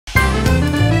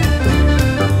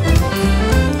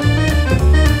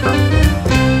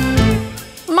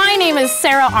is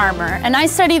Sarah Armour, and I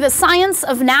study the science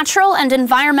of natural and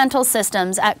environmental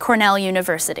systems at Cornell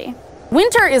University.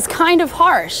 Winter is kind of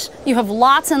harsh. You have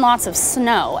lots and lots of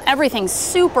snow. Everything's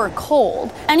super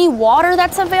cold. Any water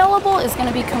that's available is going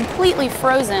to be completely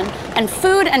frozen, and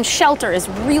food and shelter is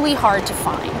really hard to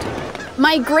find.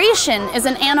 Migration is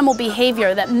an animal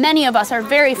behavior that many of us are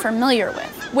very familiar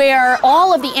with, where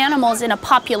all of the animals in a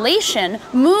population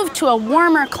move to a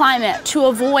warmer climate to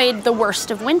avoid the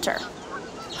worst of winter.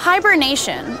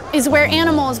 Hibernation is where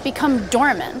animals become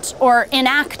dormant or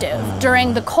inactive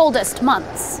during the coldest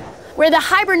months, where the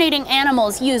hibernating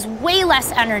animals use way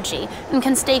less energy and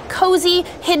can stay cozy,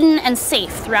 hidden, and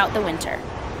safe throughout the winter.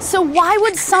 So why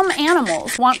would some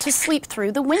animals want to sleep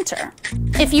through the winter?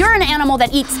 If you're an animal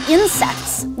that eats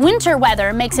insects, winter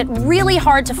weather makes it really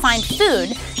hard to find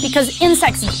food because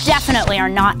insects definitely are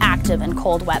not active in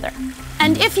cold weather.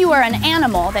 And if you are an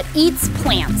animal that eats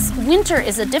plants, winter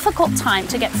is a difficult time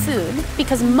to get food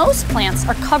because most plants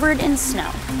are covered in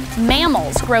snow.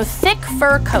 Mammals grow thick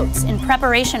fur coats in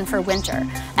preparation for winter,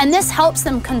 and this helps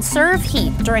them conserve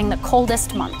heat during the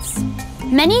coldest months.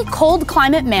 Many cold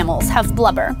climate mammals have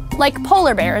blubber, like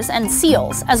polar bears and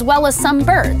seals, as well as some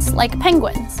birds, like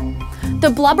penguins. The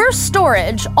blubber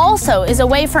storage also is a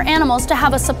way for animals to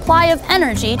have a supply of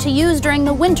energy to use during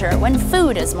the winter when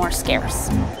food is more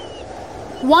scarce.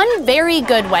 One very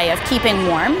good way of keeping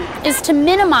warm is to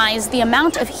minimize the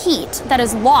amount of heat that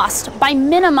is lost by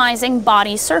minimizing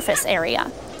body surface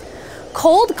area.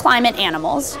 Cold climate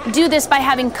animals do this by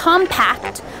having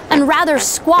compact and rather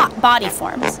squat body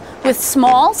forms, with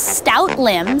small, stout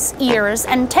limbs, ears,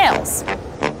 and tails.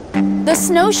 The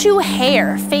snowshoe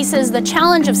hare faces the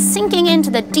challenge of sinking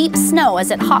into the deep snow as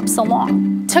it hops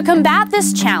along. To combat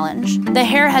this challenge, the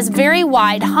hare has very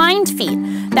wide hind feet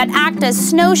that act as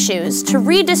snowshoes to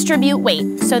redistribute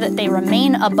weight so that they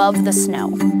remain above the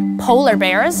snow. Polar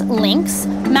bears, lynx,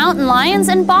 mountain lions,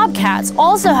 and bobcats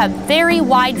also have very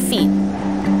wide feet.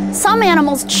 Some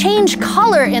animals change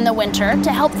color in the winter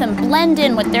to help them blend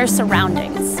in with their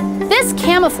surroundings. This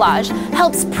camouflage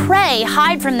helps prey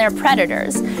hide from their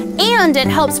predators, and it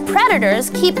helps predators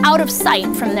keep out of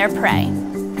sight from their prey.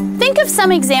 Think of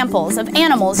some examples of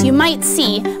animals you might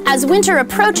see as winter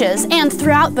approaches and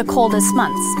throughout the coldest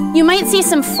months. You might see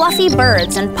some fluffy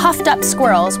birds and puffed up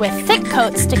squirrels with thick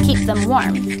coats to keep them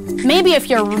warm. Maybe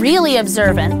if you're really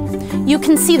observant, you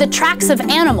can see the tracks of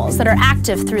animals that are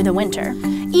active through the winter.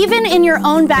 Even in your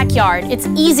own backyard, it's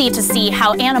easy to see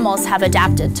how animals have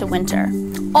adapted to winter.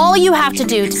 All you have to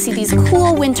do to see these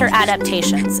cool winter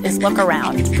adaptations is look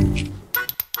around.